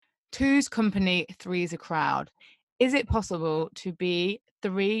Two's company, three's a crowd. Is it possible to be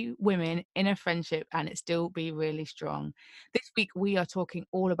three women in a friendship and it still be really strong? This week we are talking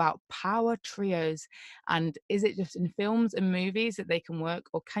all about power trios, and is it just in films and movies that they can work,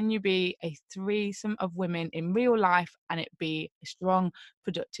 or can you be a threesome of women in real life and it be a strong,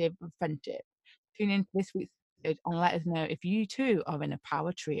 productive friendship? Tune in to this week's episode and let us know if you too are in a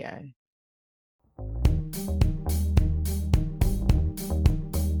power trio.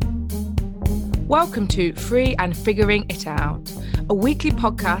 Welcome to Free and Figuring It Out, a weekly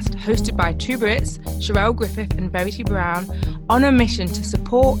podcast hosted by two Brits, Sherelle Griffith and Verity Brown, on a mission to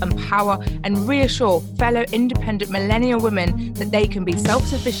support, empower and reassure fellow independent millennial women that they can be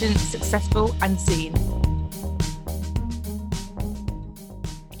self-sufficient, successful and seen.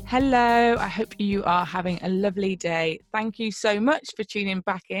 Hello, I hope you are having a lovely day. Thank you so much for tuning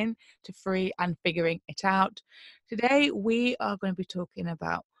back in to Free and Figuring It Out. Today we are going to be talking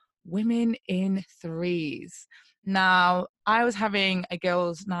about women in threes. Now, I was having a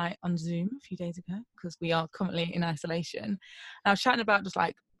girls' night on Zoom a few days ago because we are currently in isolation. And I was chatting about just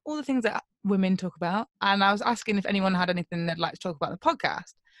like all the things that women talk about. And I was asking if anyone had anything they'd like to talk about on the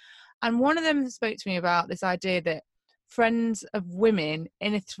podcast. And one of them spoke to me about this idea that friends of women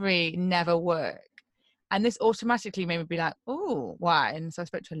in a three never work. And this automatically made me be like, oh, why? And so I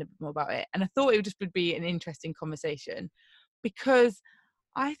spoke to her a little bit more about it. And I thought it would be an interesting conversation because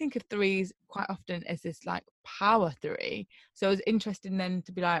I think of threes quite often as this like power three. So it was interesting then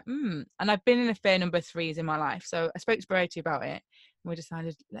to be like, and I've been in a fair number of threes in my life. So I spoke to Verity about it and we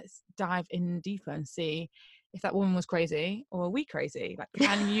decided, let's dive in deeper and see if that woman was crazy or are we crazy? Like,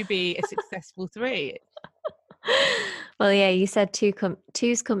 can you be a successful three? Well, yeah, you said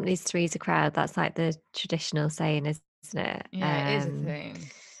two's companies, three's a crowd. That's like the traditional saying, isn't it? Yeah, it is a thing.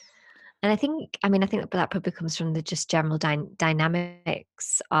 And I think that probably comes from the just general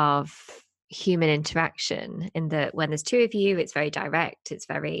dynamics of human interaction, in that when there's two of you, it's very direct,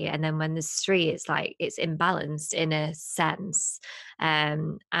 and then when there's three, it's like it's imbalanced in a sense.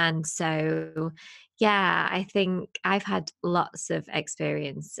 And so, yeah, I think I've had lots of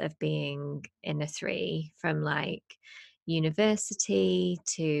experience of being in a three, from like university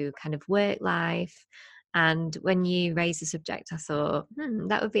to kind of work life. And when you raised the subject, I thought,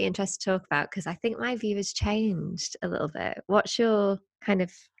 that would be interesting to talk about, because I think my view has changed a little bit. What's your kind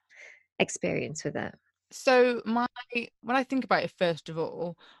of experience with it? So when I think about it, first of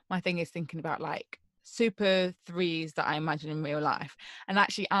all, my thing is thinking about like super threes that I imagine in real life. And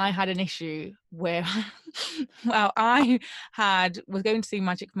actually I had an issue where well, was going to see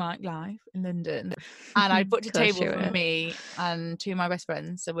Magic Mike live in London, and I booked a table for me and two of my best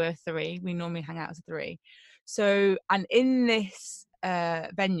friends. So we're three. We normally hang out as a three. So, and in this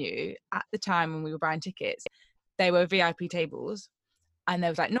venue at the time when we were buying tickets, they were VIP tables. And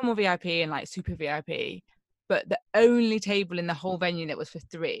there was like normal VIP and like super VIP, but the only table in the whole venue that was for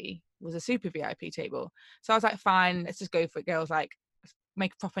three was a super VIP table. So I was like, fine, let's just go for it, girls. Like,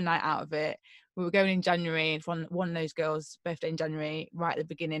 make a proper night out of it. We were going in January, and one of those girls' birthday in January, right at the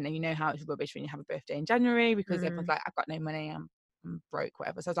beginning. And you know how it's rubbish when you have a birthday in January because everyone's like, I've got no money, I'm broke,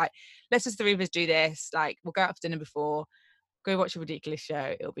 whatever. So I was like, let's just three of us do this. Like, we'll go out for dinner before, go watch a ridiculous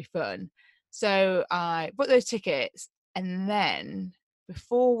show. It'll be fun. So I bought those tickets, and then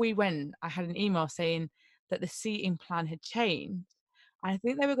before we went, I had an email saying that the seating plan had changed. I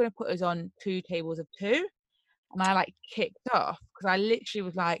think they were going to put us on two tables of two. And I like kicked off because I literally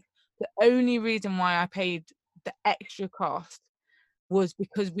was like, the only reason why I paid the extra cost was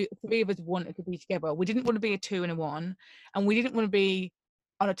because three of us wanted to be together. We didn't want to be a two and a one, and we didn't want to be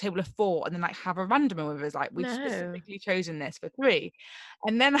on a table of four and then like have a randomer with us. Like, we've specifically chosen this for three.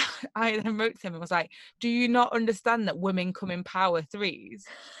 And then I then wrote to him and was like, do you not understand that women come in power threes?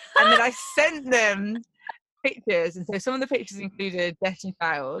 And then I sent them pictures, and so some of the pictures included Destiny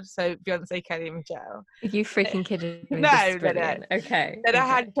Child, so Beyonce, Kelly and Michelle. You freaking kidding me? No. Okay. Then I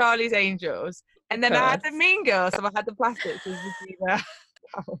had Charlie's Angels, and then I had the Mean Girls, so I had the plastics with the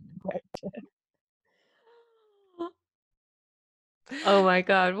Oh my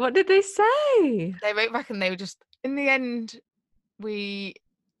God, what did they say? They wrote back and they were just, in the end,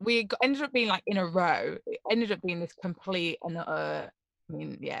 ended up being like in a row. It ended up being this complete and I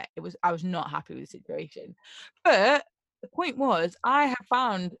was not happy with the situation. But the point was, I have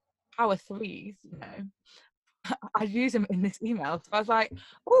found power threes, I'd use them in this email. So I was like,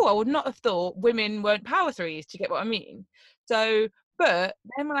 oh, I would not have thought women weren't power threes, to get what I mean. So, but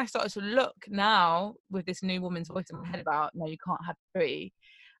then when I started to look now with this new woman's voice in my head about, no, you can't have three,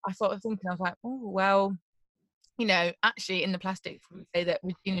 I started thinking, I was like, oh, well, actually in the plastics, we say that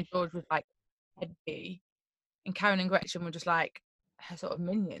Regina George was like head B, and Karen and Gretchen were just like her sort of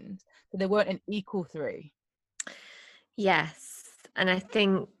minions, so they weren't an equal three. Yes. And I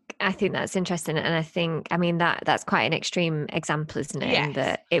think that's interesting. And I mean that's quite an extreme example, isn't it? In Yes,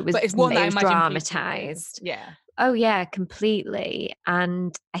 that it was but it's one that I imagine people do. dramatized. Yeah. Oh yeah, completely.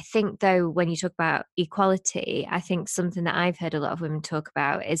 And I think though, when you talk about equality, I think something that I've heard a lot of women talk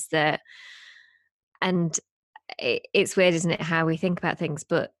about is that, and it's weird, isn't it, how we think about things,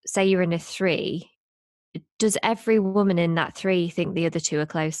 but say you're in a three, does every woman in that three think the other two are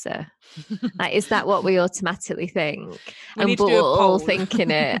closer? Like, is that what we automatically think? We And need to but do we're a all poll. thinking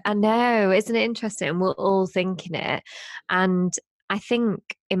it. I know, isn't it interesting? We're all thinking it. And I think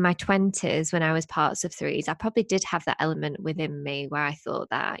in my 20s, when I was parts of threes, I probably did have that element within me where I thought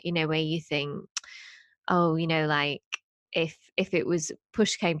that, where you think, oh, like if it was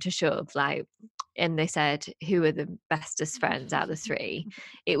push came to shove, like, and they said who are the bestest friends out of the three,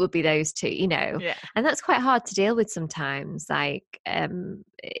 it would be those two, Yeah. and that's quite hard to deal with sometimes, like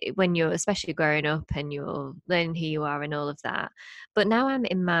when you're especially growing up and you're learning who you are and all of that. But now I'm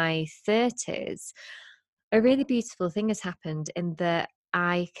in my 30s, a really beautiful thing has happened in that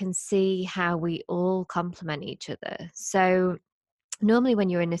I can see how we all complement each other. So normally when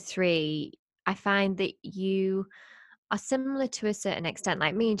you're in a three, I find that you are similar to a certain extent.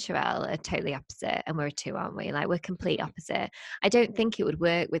 Like me and Sherelle are totally opposite, and we're a two, aren't we? Like, we're complete opposite. I don't think it would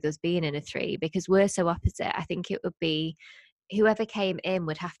work with us being in a three because we're so opposite. I think it would be whoever came in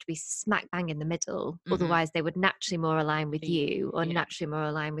would have to be smack bang in the middle. Mm-mm. Otherwise, they would naturally more align with you or Yeah. naturally more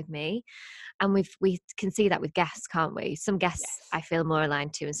align with me. And we can see that with guests, can't we? Some guests Yes. I feel more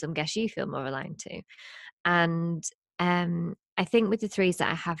aligned to, and some guests you feel more aligned to. And I think with the threes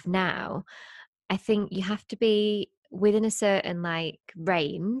that I have now, I think you have to be within a certain like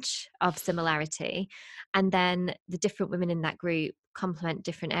range of similarity, and then the different women in that group complement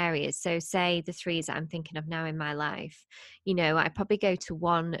different areas. So say the threes that I'm thinking of now in my life, I probably go to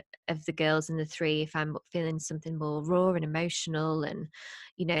one of the girls in the three if I'm feeling something more raw and emotional, and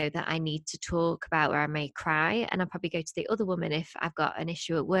that I need to talk about, where I may cry, and I'll probably go to the other woman if I've got an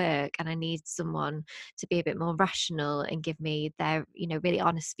issue at work and I need someone to be a bit more rational and give me their really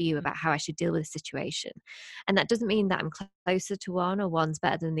honest view about how I should deal with the situation. And that doesn't mean that I'm closer to one or one's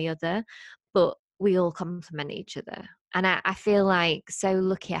better than the other, but we all complement each other. And I feel like so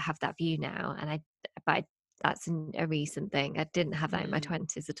lucky I have that view now. But that's a recent thing. I didn't have that in my Mm.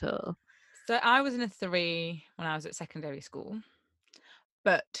 20s at all. So I was in a three when I was at secondary school,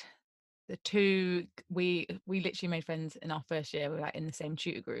 but the two we literally made friends in our first year. We were like in the same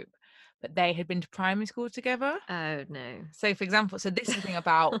tutor group, but they had been to primary school together. Oh no. So for example, this is the thing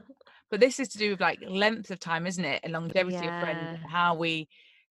about, but this is to do with like length of time, isn't it, and longevity of friends, Yeah. and how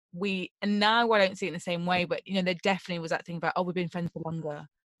and now I don't see it in the same way, but there definitely was that thing about, oh, we've been friends for longer,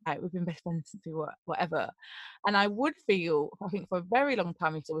 right? We've been best friends since we were whatever. And I would feel, I think for a very long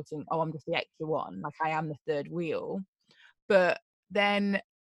time, we sort of think, oh, I'm just the extra one, like I am the third wheel. But then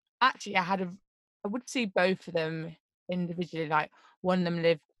actually I would see both of them individually. Like, one of them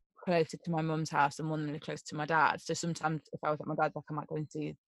lived closer to my mum's house and one of them lived closer to my dad. So sometimes if I was at my dad's, like, I might go and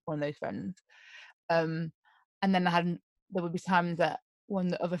see one of those friends. Um, and then there would be times that one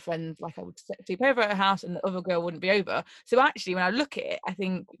of the other friends, like, I would sleep over at her house and the other girl wouldn't be over. So actually, when I look at it, I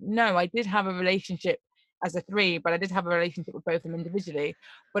think, no, I did have a relationship as a three, but I did have a relationship with both of them individually.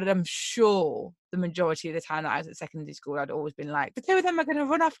 But I'm sure the majority of the time that I was at secondary school, I'd always been like, the two of them are going to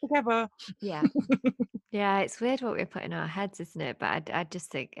run off together. Yeah. Yeah, it's weird what we put in our heads, isn't it? But I just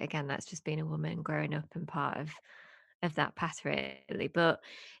think, again, that's just being a woman growing up and part of that path, really. But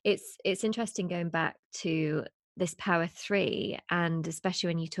it's interesting going back to this power three, and especially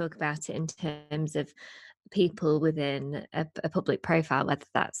when you talk about it in terms of people within a public profile, whether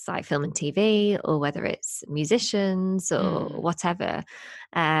that's like film and TV or whether it's musicians or whatever.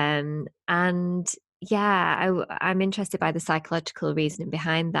 And yeah, I'm interested by the psychological reasoning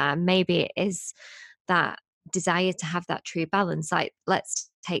behind that. Maybe it is that desire to have that true balance. Like, let's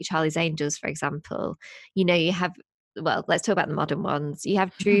take Charlie's Angels, for example. You have, well, let's talk about the modern ones. You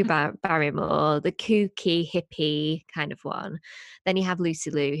have Drew Barrymore, the kooky hippie kind of one. Then you have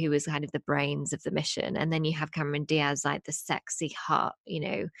Lucy Liu, who was kind of the brains of the mission. And then you have Cameron Diaz, like the sexy, hot,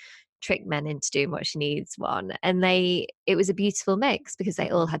 trick men into doing what she needs one. And it was a beautiful mix because they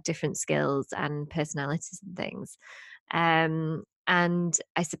all had different skills and personalities and things. And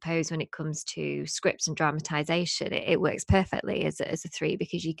I suppose when it comes to scripts and dramatization, it works perfectly as a three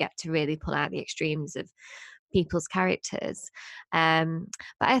because you get to really pull out the extremes of people's characters. But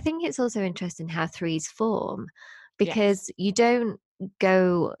I think it's also interesting how threes form Yes. because you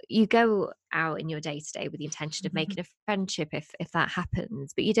go out in your day to day with the intention of making a friendship if that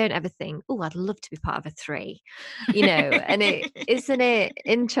happens, but you don't ever think, oh, I'd love to be part of a three, and isn't it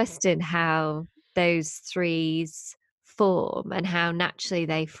interesting how those threes form and how naturally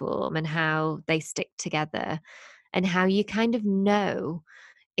they form and how they stick together and how you kind of know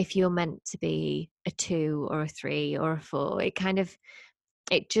if you're meant to be a two or a three or a four.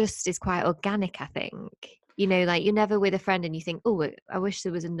 It just is quite organic, I think. Like you're never with a friend and you think, oh, I wish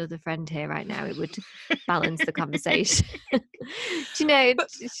there was another friend here right now. It would balance the conversation. do you know? But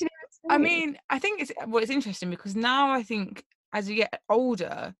Do you know what I I mean? mean, I think it's interesting because now I think as you get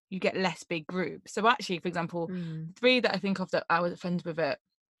older, you get less big groups. So actually, for example, Mm. three that I think of that I was friends with at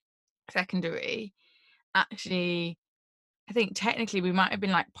secondary, actually, I think technically we might have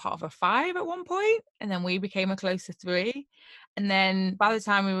been like part of a five at one point, and then we became a closer three. And then by the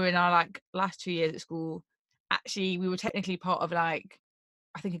time we were in our like last 2 years at school, actually we were technically part of like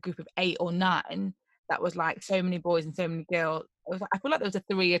I think a group of 8 or 9 that was like so many boys and so many girls. It was like, I feel like there was a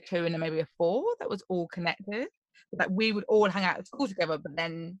three, a two, and then maybe a four that was all connected. Like we would all hang out at school together, but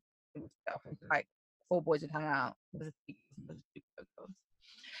then it would split up into like four boys would hang out. There was a few girls and there was a few girls.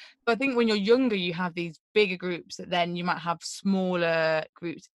 So I think when you're younger, you have these bigger groups that then you might have smaller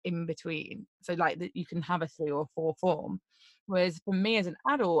groups in between. So like that you can have a three or four form. Whereas for me as an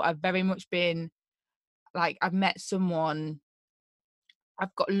adult, I've very much been like I've met someone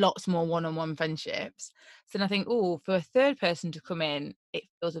I've got lots more one-on-one friendships. So then I think, oh, for a third person to come in, it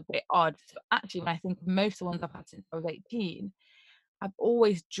feels a bit odd. So actually, when I think of most of the ones I've had since I was 18, I've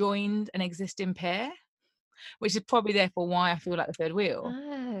always joined an existing pair, which is probably therefore why I feel like the third wheel,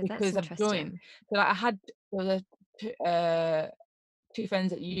 Oh, that's because I've joined. interesting. So like there was two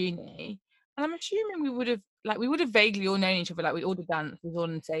friends at uni, and I'm assuming we would have vaguely all known each other, like we all did dance, we was all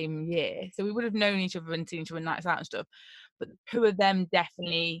in the same year, so we would have known each other and seen each other nights out and stuff. But the two of them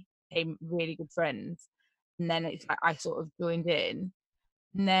definitely became really good friends, and then it's like I sort of joined in,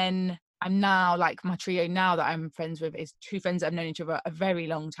 and then I'm now like my trio now that I'm friends with is two friends that have known each other a very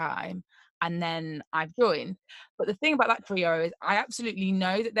long time, and then I've joined. But the thing about that trio is I absolutely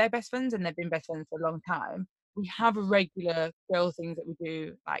know that they're best friends and they've been best friends for a long time. We have a regular girl things that we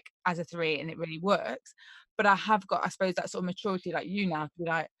do like as a three and it really works. But I have got, I suppose, that sort of maturity like you now to be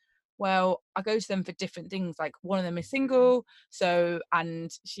like, well, I go to them for different things. Like one of them is single, so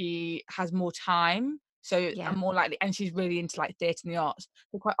and she has more time. So Yeah. I'm more likely, and she's really into like theatre and the arts.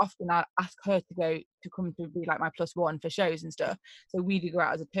 So quite often I ask her to come to be like my plus one for shows and stuff. So we do go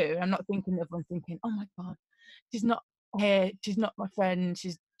out as a two. And I'm not thinking everyone's thinking, oh my God, she's not here, she's not my friend, do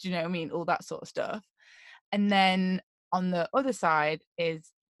you know what I mean? All that sort of stuff. And then on the other side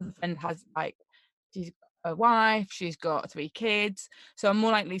is the friend has like she's got a wife, she's got 3 kids. So I'm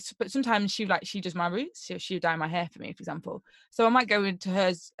more likely but sometimes she does my roots. She'll dye my hair for me, for example. So I might go into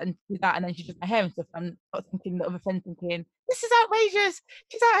hers and do that and then she does my hair and stuff. I'm not thinking the other friend's thinking, this is outrageous.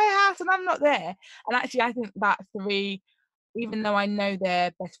 She's at her house and I'm not there. And actually I think that three even though I know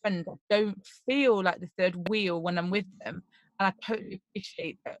they're best friends, I don't feel like the third wheel when I'm with them. And I totally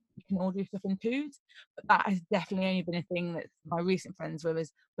appreciate that we can all do stuff in twos. But that has definitely only been a thing that my recent friends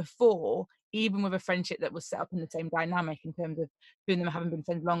whereas before, even with a friendship that was set up in the same dynamic in terms of two of them having been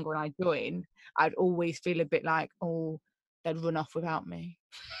friends longer and I joined, I'd always feel a bit like, oh, they'd run off without me.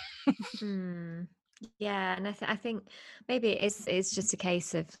 Mm. Yeah, and I think maybe it's just a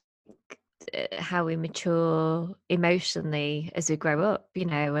case of how we mature emotionally as we grow up,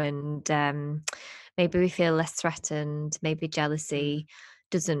 and maybe we feel less threatened. Maybe Mm. jealousy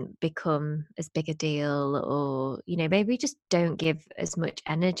doesn't become as big a deal, or maybe we just don't give as much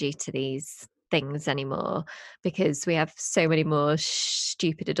energy to these things anymore because we have so many more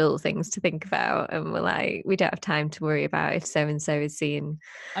stupid adult things to think about, and we're like, we don't have time to worry about if so and so is seeing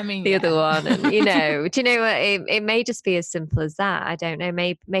I mean, the other yeah. one. And do you know what, it may just be as simple as that. I don't know,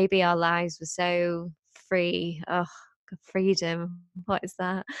 maybe our lives were so free. Oh God, freedom, what is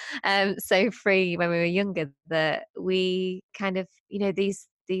that? So free when we were younger that we kind of,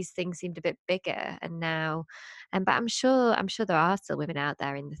 these things seemed a bit bigger. And now, but I'm sure there are still women out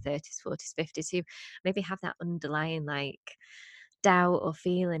there in the 30s, 40s, 50s who maybe have that underlying like doubt or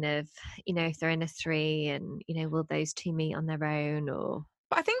feeling of, if they're in a three and, will those two meet on their own, or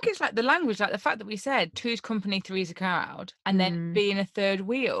But I think it's like the language, like the fact that we said two's company, three's a crowd, and then mm, being a third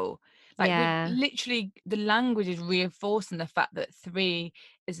wheel. Like we've yeah. literally the language is reinforcing the fact that three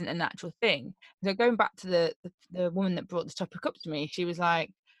isn't a natural thing. So going back to the woman that brought this topic up to me, she was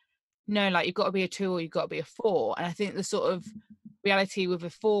like, no, like you've got to be a two or you've got to be a four. And I think the sort of reality with a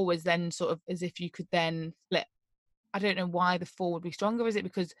four was then sort of as if you could then flip. I don't know why the 4 would be stronger. Is it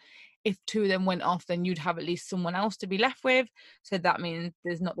because if 2 of them went off, then you'd have at least someone else to be left with, so that means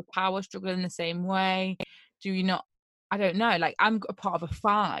there's not the power struggle in the same way? Do you not, I don't know, like, I'm a part of a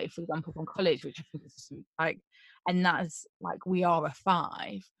 5, for example, from college, which I think is like, and that's like, we are a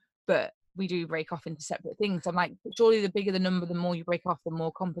 5, but we do break off into separate things. I'm like, surely the bigger the number, the more you break off, the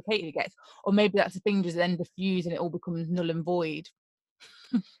more complicated it gets. Or maybe that's the thing, just then diffuse and it all becomes null and void.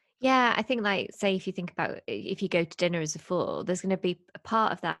 Yeah, I think, like, say if you think about if you go to dinner as a 4, there's gonna be a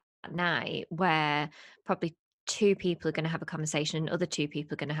part of that night where probably 2 people are gonna have a conversation and other 2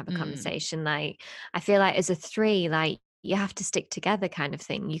 people are gonna have a Mm, conversation. Like, I feel like as a 3, like, you have to stick together kind of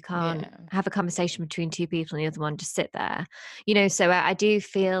thing. You can't yeah. have a conversation between 2 people and the other one just sit there. You know, so I do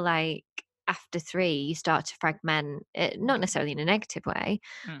feel like after 3, you start to fragment, not necessarily in a negative way,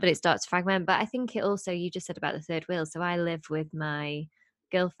 but Mm. it starts to fragment. But I think it also, you just said about the third wheel. So I live with my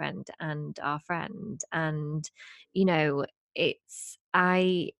girlfriend and our friend, and you know, it's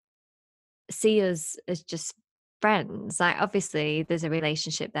I see us as just friends. Like, obviously there's a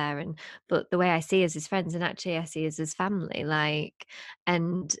relationship there, and but the way I see us as friends, and actually I see us as family, like,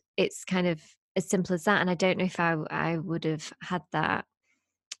 and it's kind of as simple as that. And I don't know if I would have had that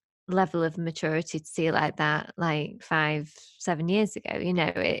level of maturity to see it like that like 5 7 years ago. You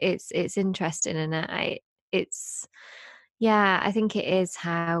know, it's interesting, and it's yeah, I think it is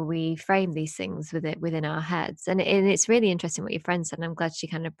how we frame these things within our heads. And it's really interesting what your friend said. And I'm glad she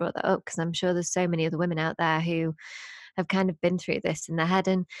kind of brought that up, because I'm sure there's so many other women out there who have kind of been through this in their head.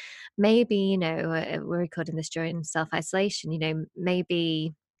 And maybe, we're recording this during self isolation,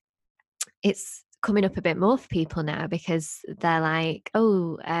 maybe it's coming up a bit more for people now, because they're like,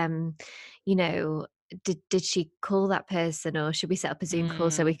 oh, you know, did she call that person, or should we set up a Zoom call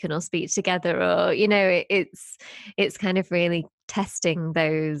so we Mm. can all speak together? Or it's kind of really testing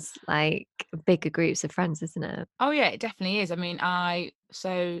those like bigger groups of friends, isn't it? Oh yeah, it definitely is. I mean,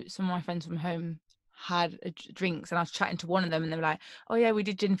 so some of my friends from home had drinks, and I was chatting to one of them, and they were like, "Oh yeah, we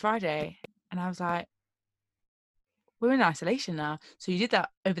did gin Friday," and I was like, "We're in isolation now, so you did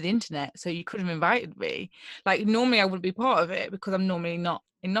that over the internet, so you could have invited me. Like normally I wouldn't be part of it because I'm normally not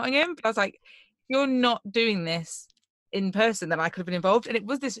in Nottingham, but I was like, if you're not doing this in person, then I could have been involved." And it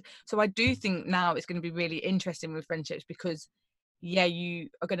was this. So I do think now it's going to be really interesting with friendships because yeah, you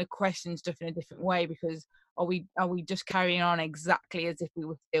are going to question stuff in a different way because are we just carrying on exactly as if we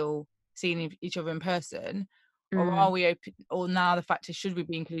were still seeing each other in person, or are Mm. we open? Or now the fact is, should we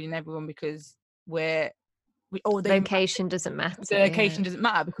be including everyone because we're or Location doesn't the matter. Yeah. location doesn't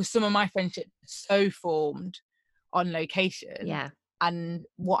matter? Because some of my friendships are so formed on location, Yeah. and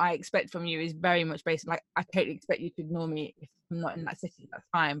what I expect from you is very much based like I totally expect you to ignore me if I'm not in that city, that's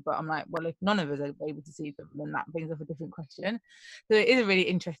fine. But I'm like, well, if none of us are able to see each other, then that brings up a different question. So it is a really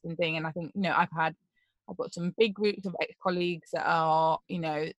interesting thing, and I think I've got some big groups of ex-colleagues that are,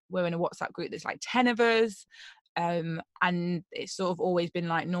 we're in a WhatsApp group that's like 10 of us. And it's sort of always been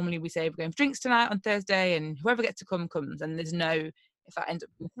like, normally we say we're going for drinks tonight on Thursday, and whoever gets to come comes. And there's no, if that ends up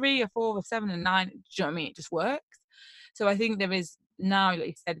being 3 or 4 or 7 and 9, do you know what I mean? It just works. So I think there is now, like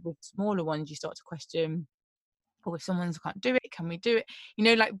you said, with smaller ones, you start to question, or if someone can't do it, can we do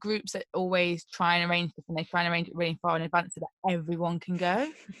it? Like groups that always try and arrange stuff, and they try and arrange it really far in advance so that everyone can go.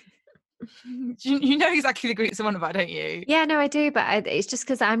 You know exactly the groups I'm on about, don't you? Yeah, no, I do, but it's just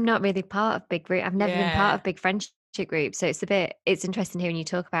because I'm not really part of big group. I've never been part Yeah. of big friendship groups, so it's interesting hearing you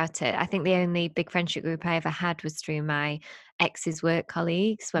talk about it. I think the only big friendship group I ever had was through my ex's work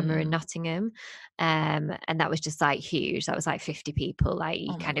colleagues when we were in Mm. Nottingham, and that was just like huge. That was like 50 people. Like, you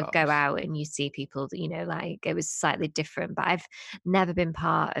Oh my kind of go gosh. out and you see people that, like, it was slightly different. But I've never been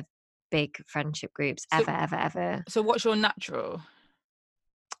part of big friendship groups So, ever, ever, ever. what's your natural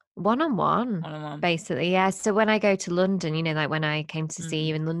One on one, one-on-one? basically, yeah. So when I go to London, like when I came to see Mm.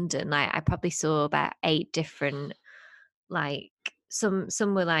 you in London, like I probably saw about 8 different, like, some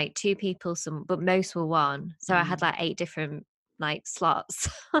were like 2 people, some but most were 1. So I had Mm. like 8 different like slots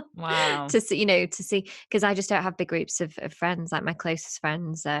Wow. to see, to see, because I just don't have big groups of friends. Like, my closest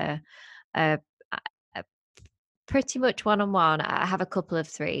friends are pretty much one on one. I have a couple of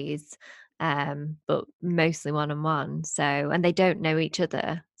threes, but mostly one on one. So, and they don't know each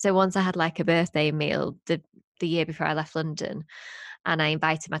other. So once I had like a birthday meal the year before I left London, and I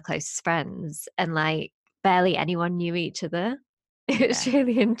invited my closest friends, and like barely anyone knew each other. It was Yeah.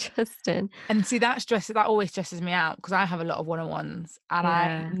 really interesting. And see, that always stresses me out because I have a lot of one-on-ones, and I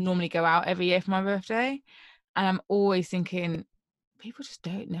Yeah. normally go out every year for my birthday, and I'm always thinking, people just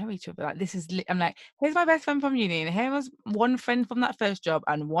don't know each other. Like, I'm like, here's my best friend from uni, and here was one friend from that first job,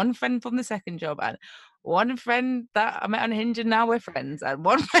 and one friend from the second job, and one friend that I met on Hinge, and now we're friends, and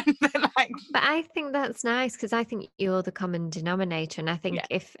one friend that, like, But I think that's nice because I think you're the common denominator. And I yeah. think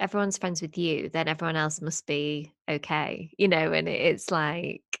if everyone's friends with you, then everyone else must be okay, you know, and it's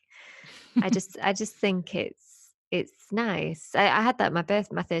like I just think it's nice. I had that at my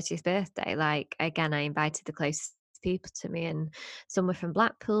 30th birthday. Like again, I invited the closest people to me, and some were from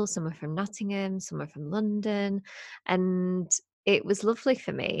Blackpool, some were from Nottingham, some were from London, and it was lovely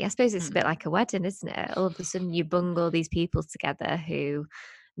for me. I suppose it's a bit Mm. like a wedding, isn't it? All of a sudden you bung all these people together who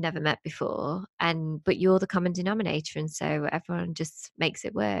never met before, and but you're the common denominator, and so everyone just makes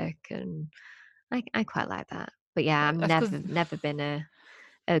it work, and I quite like that. But yeah, I'm That's because, never been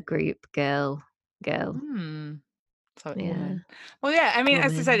a group girl. so Yeah, woman. Well, yeah, I mean,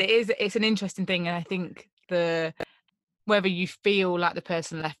 as I said, woman. it's an interesting thing, and I think whether you feel like the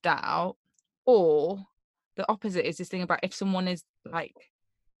person left out, or the opposite is this thing about if someone is like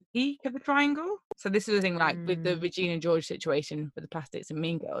peak of the triangle. So this is the thing, like with the Mm. Regina George situation for the Plastics and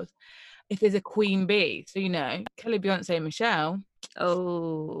Mean Girls. If there's a queen bee, so Kelly, Beyonce, and Michelle,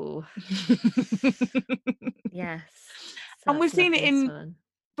 Oh, yes. and That's an obvious one.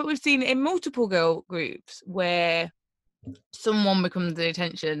 we've seen it in multiple girl groups where someone becomes the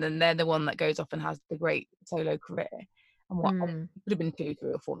attention, and they're the one that goes off and has the great solo career. And it Mm. could have been 2,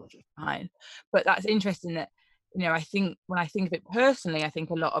 3, or 4 just behind. But that's interesting that, I think when I think of it personally, I think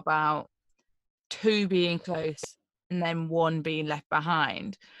a lot about 2 being close and then 1 being left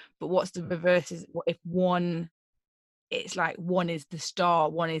behind. But what's the reverse is, what if one, it's like 1 is the star,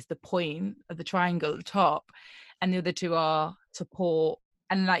 1 is the point of the triangle at the top, and the other 2 are support.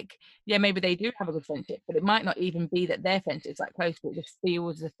 And like, yeah, maybe they do have a good friendship, but it might not even be that their friendship's like close, but it just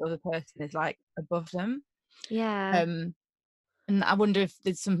feels as if the other person is like above them. Yeah. Um, and I wonder if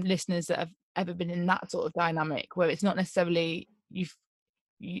there's some listeners that have ever been in that sort of dynamic where it's not necessarily you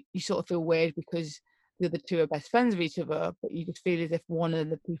sort of feel weird because the other 2 are best friends with each other, but you just feel as if one of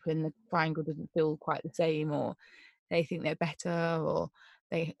the people in the triangle doesn't feel quite the same, or they think they're better, or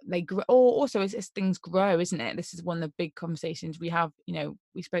they grow. Or also as things grow, isn't it? This is one of the big conversations we have.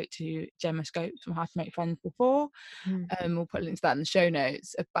 We spoke to Gemma Scopes from How to Make Friends before. Mm. We'll put links to that in the show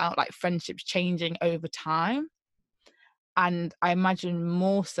notes about like friendships changing over time, and I imagine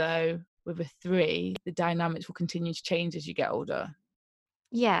more so with a 3, the dynamics will continue to change as you get older.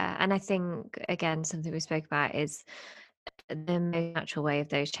 Yeah, and I think again something we spoke about is the most natural way of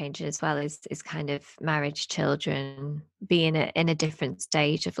those changes as well is kind of marriage, children, being in a different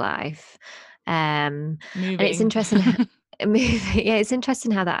stage of life. And it's Moving. interesting yeah, it's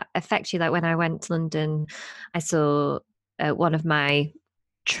interesting how that affects you. Like when I went to London, I saw one of my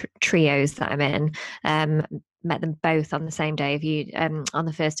trios that I'm in. Met them both on the same day of on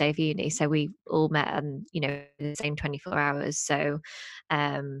the first day of uni. So we all met the same 24 hours. So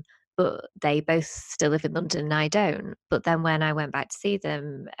but they both still live in London and I don't. But then when I went back to see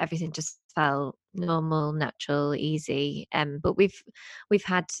them, everything just felt normal, natural, easy. But we've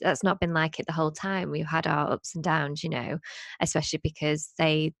had that's not been like it the whole time. We've had our ups and downs, especially because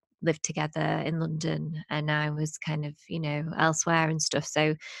they lived together in London and I was kind of, elsewhere and stuff.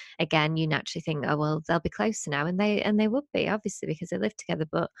 So again, you naturally think, oh well, they'll be closer now. And they would be, obviously, because they live together.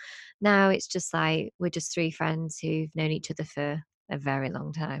 But now it's just like we're just 3 friends who've known each other for a very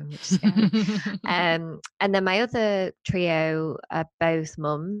long time, which is scary. And then my other trio are both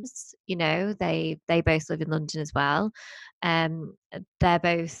mums. They both live in London as well. They're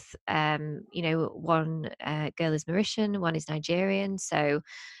both, one girl is Mauritian, one is Nigerian. So,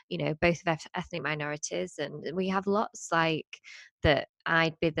 both of ethnic minorities, and we have lots like that.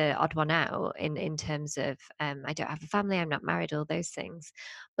 I'd be the odd one out in terms of I don't have a family, I'm not married, all those things.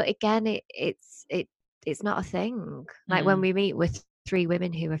 But again, it's not a thing. Like when Mm. we meet with 3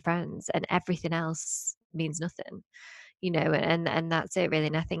 women who are friends and everything else means nothing, and that's it really.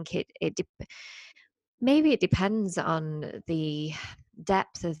 And I think maybe it depends on the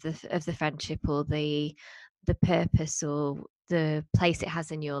depth of the friendship or the purpose or the place it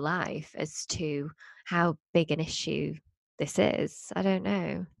has in your life as to how big an issue this is. I don't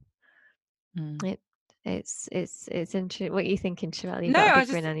know. Mm. It it's interesting. What are you thinking, Sherelle? You No, got a I big was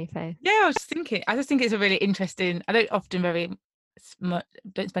grin just on your face. yeah, I was just thinking. I just think it's a really interesting. I don't often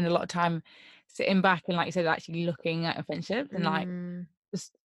don't spend a lot of time sitting back and, like you said, actually looking at friendships and like Mm,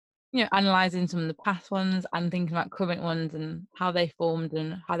 just analyzing some of the past ones and thinking about current ones and how they formed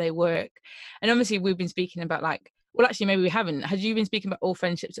and how they work. And obviously, we've been speaking about like, well, actually, maybe we haven't. Had you been speaking about all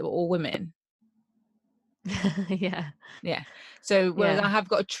friendships that were all women? yeah, Yeah. So whereas yeah. I have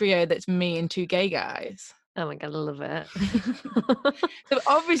got a trio that's me and 2 gay guys. Oh my God, I love it. So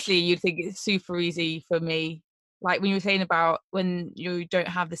obviously you'd think it's super easy for me. Like when you were saying about when you don't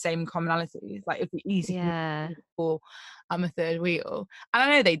have the same commonalities, like it'd be easy for me Yeah. to for I'm a third wheel. And I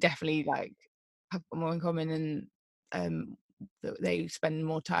know they definitely like have got more in common, and they spend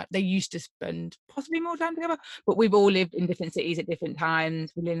more time. They used to spend possibly more time together, but we've all lived in different cities at different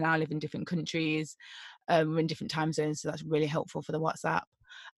times. We now live in different countries, we're in different time zones, so that's really helpful for the WhatsApp.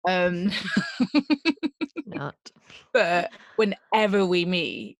 Um, Not. but whenever we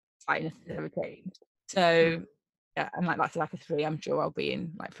meet, like nothing's ever changed. So yeah, and like that's like a three. I'm sure I'll be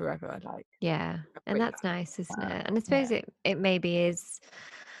in like forever. Like Yeah. And pretty that's nice, isn't that. it? And I Yeah. suppose it maybe is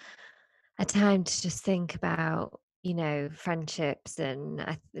a time to just think about, friendships.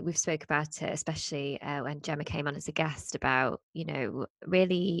 And we've spoke about it, especially when Gemma came on as a guest, about,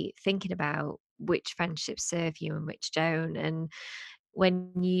 really thinking about which friendships serve you and which don't. And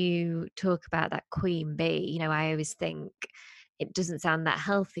when you talk about that queen bee, I always think it doesn't sound that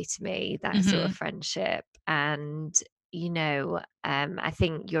healthy to me, that sort of Mhm. friendship. And I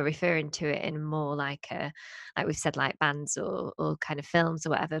think you're referring to it in more like we've said, like bands or kind of films or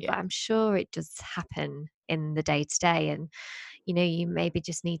whatever. Yeah. But I'm sure it does happen in the day to day. And you maybe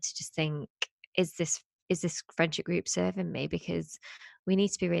just need to just think, is this friendship group serving me? Because we need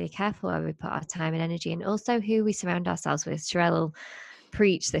to be really careful where we put our time and energy, and also who we surround ourselves with. Sherelle will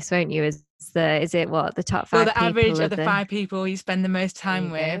preach this, won't you? Is it what the top Well, five the people average are of the the 5 people you spend the most there time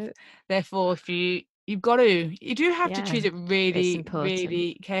you with. go. Therefore, if you do have to choose Yeah, it it's really, important.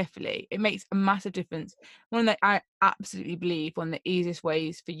 really carefully. It makes a massive difference. One that I absolutely believe one of the easiest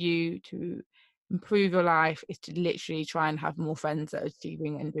ways for you to improve your life is to literally try and have more friends that are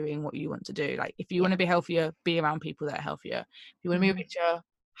achieving and doing what you want to do. Like if you want Yeah. to be healthier, be around people that are healthier. If you want to be Mhm. richer,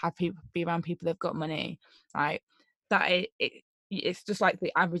 have people be around people that've got money. Like that it's just like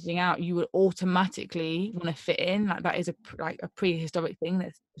the averaging out. You would automatically want to fit in. Like that is like a prehistoric thing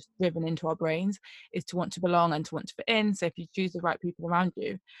that's just driven into our brains, is to want to belong and to want to fit in. So if you choose the right people around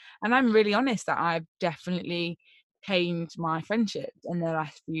you, and I'm really honest that I've definitely changed my friendships in the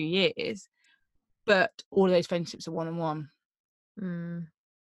last few years, but all of those friendships are one-on-one. Mm,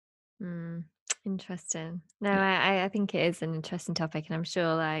 mm. Interesting. No, Yeah. I think it is an interesting topic, and I'm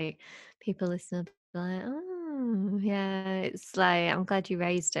sure like people listening will be like, oh, yeah. It's like I'm glad you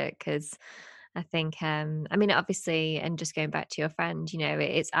raised it, because I think, I mean, obviously, and just going back to your friend,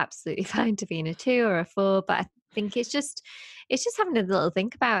 it's absolutely fine to be in a 2 or a 4, but I think it's just having a little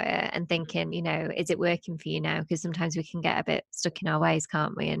think about it and thinking, is it working for you now? Because sometimes we can get a bit stuck in our ways,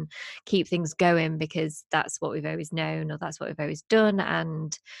 can't we? And keep things going because that's what we've always known or that's what we've always done.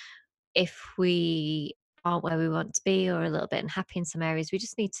 And if we aren't where we want to be or a little bit unhappy in some areas, we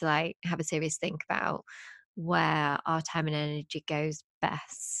just need to like have a serious think about where our time and energy goes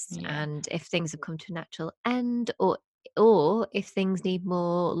best, Yeah. and if things have come to a natural end, or if things need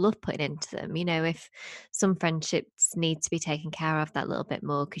more love put into them, if some friendships need to be taken care of that little bit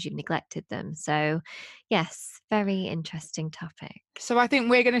more because you've neglected them. So yes, very interesting topic. So I think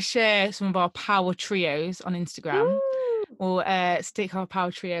we're going to share some of our power trios on Instagram. Woo! We'll stick our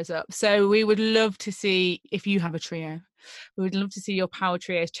power trios up. So we would love to see if you have a trio. We would love to see your power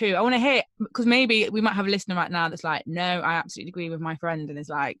trios too. I want to hear, because maybe we might have a listener right now that's like, no, I absolutely agree with my friend, and is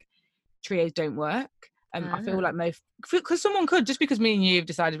like, trios don't work. I feel Ah. like most, because someone could, just because me and you have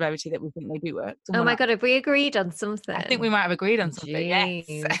decided very mutually that we think they do work. Oh Someone my else, God, have we agreed on I think we something? might have agreed on something. Yes.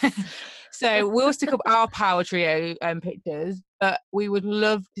 Jeez. So we'll stick up our power trio pictures, but we would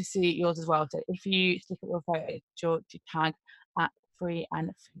love to see yours as well. So if you stick up your photo, sure to tag at Free and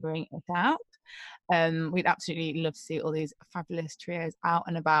Figuring It Out. We'd absolutely love to see all these fabulous trios out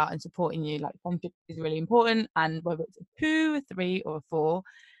and about and supporting you. Like friendship is really important, and whether it's a 2, a 3, or a 4,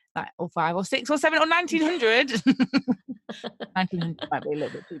 like or 5 or 6 or 7 or 1900. 1900 might be a little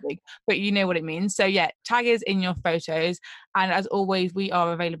bit too big, but you know what it means. So yeah, tag us in your photos, and as always, we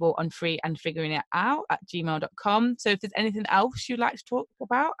are available on Free and Figuring It Out at gmail.com. So if there's anything else you'd like to talk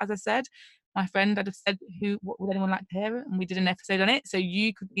about, as I said, my friend I'd have said, what would anyone like to hear, and we did an episode on it, so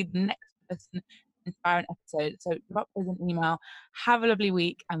you could be the next person to inspire an episode. So drop us an email. Have a lovely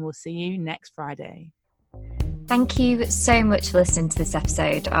week, and we'll see you next Friday. Thank you so much for listening to this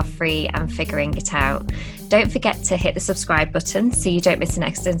episode of Free and Figuring It Out. Don't forget to hit the subscribe button so you don't miss the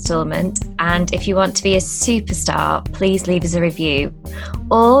next installment. And if you want to be a superstar, please leave us a review.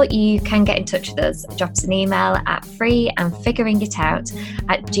 Or you can get in touch with us. Drop us an email at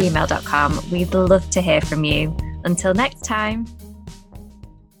freeandfiguringitout@gmail.com. We'd love to hear from you. Until next time.